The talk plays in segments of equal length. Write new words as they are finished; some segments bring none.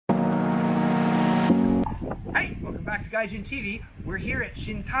Gaijin TV. We're here at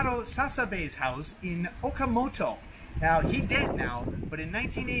Shintaro Sasabe's house in Okamoto. Now, he dead now, but in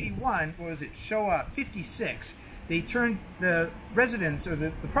 1981, what was it, Showa 56, they turned the residence, or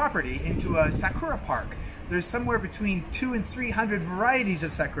the property, into a Sakura park. There's somewhere between 200 and 300 varieties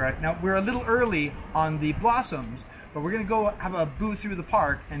of Sakura. Now, we're a little early on the blossoms, but we're going to go have a boo through the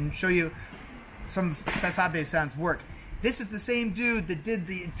park and show you some of Sasabe-san's work. This is the same dude that did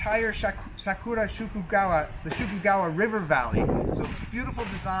the entire Sakura Shukugawa, the Shukugawa River Valley. So it's beautiful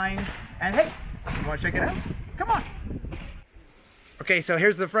designs. And hey, you want to check it out? Come on. Okay, so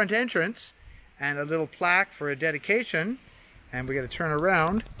here's the front entrance and a little plaque for a dedication. And we got to turn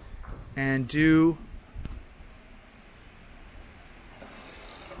around and do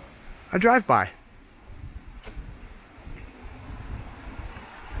a drive-by.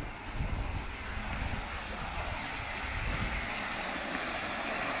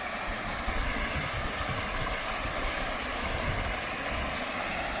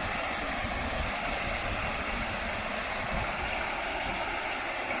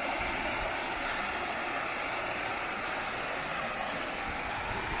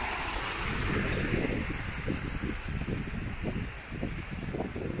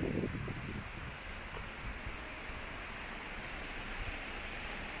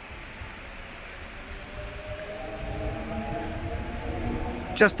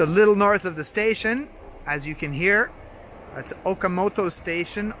 Just a little north of the station, as you can hear, that's Okamoto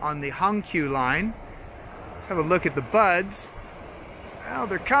Station on the Hankyu line. Let's have a look at the buds. Well,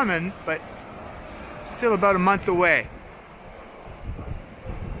 they're coming, but still about a month away.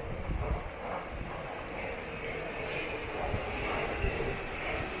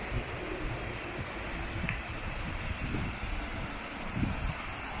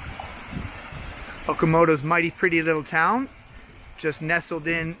 Okamoto's mighty pretty little town, just nestled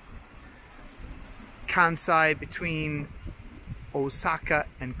in Kansai between Osaka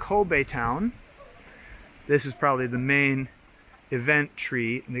and Kobe town. This is probably the main event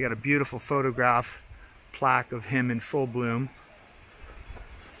tree, and they got a beautiful photograph plaque of him in full bloom.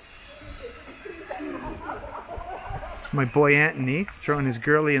 My boy Anthony throwing his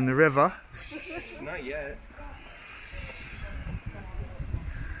girly in the river. Not yet.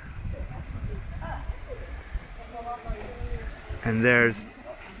 And there's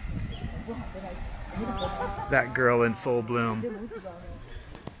that girl in full bloom.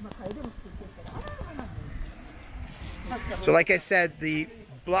 So like I said, the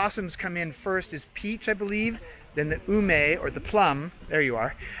blossoms come in first as peach, I believe, then the ume, or the plum, there you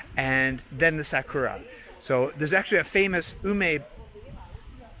are, and then the sakura. So there's actually a famous ume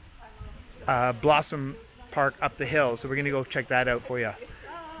blossom park up the hill, so we're going to go check that out for you.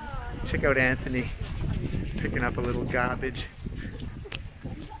 Check out Anthony picking up a little garbage.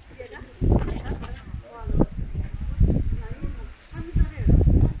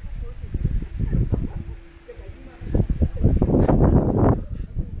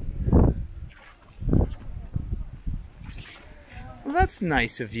 Well, that's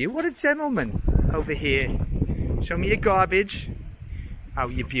nice of you. What a gentleman over here. Show me your garbage. Oh,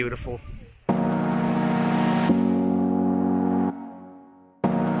 you're beautiful.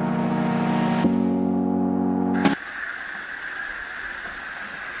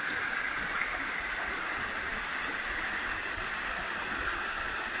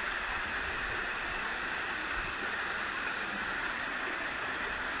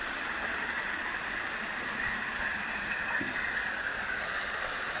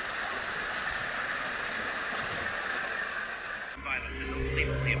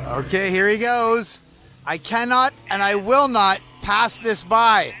 Okay, here he goes. I cannot and I will not pass this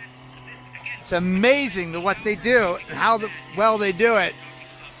by. It's amazing what they do and how well they do it.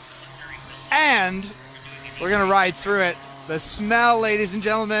 And we're gonna ride through it. The smell, ladies and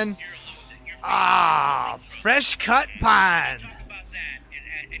gentlemen. Ah, fresh cut pine.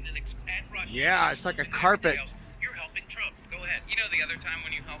 Yeah, it's like a carpet. You're helping Trump. Go ahead. You know the other time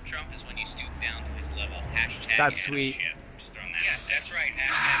when you help Trump is when you stoop down to his level. Hashtag That's sweet. Yes, that's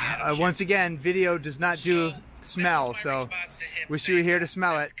right. Once again, video does not do smell, so wish you were here to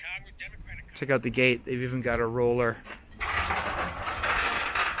smell it. Check out the gate. They've even got a roller.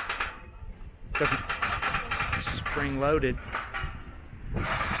 Spring loaded.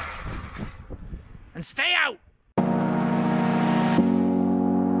 And stay out!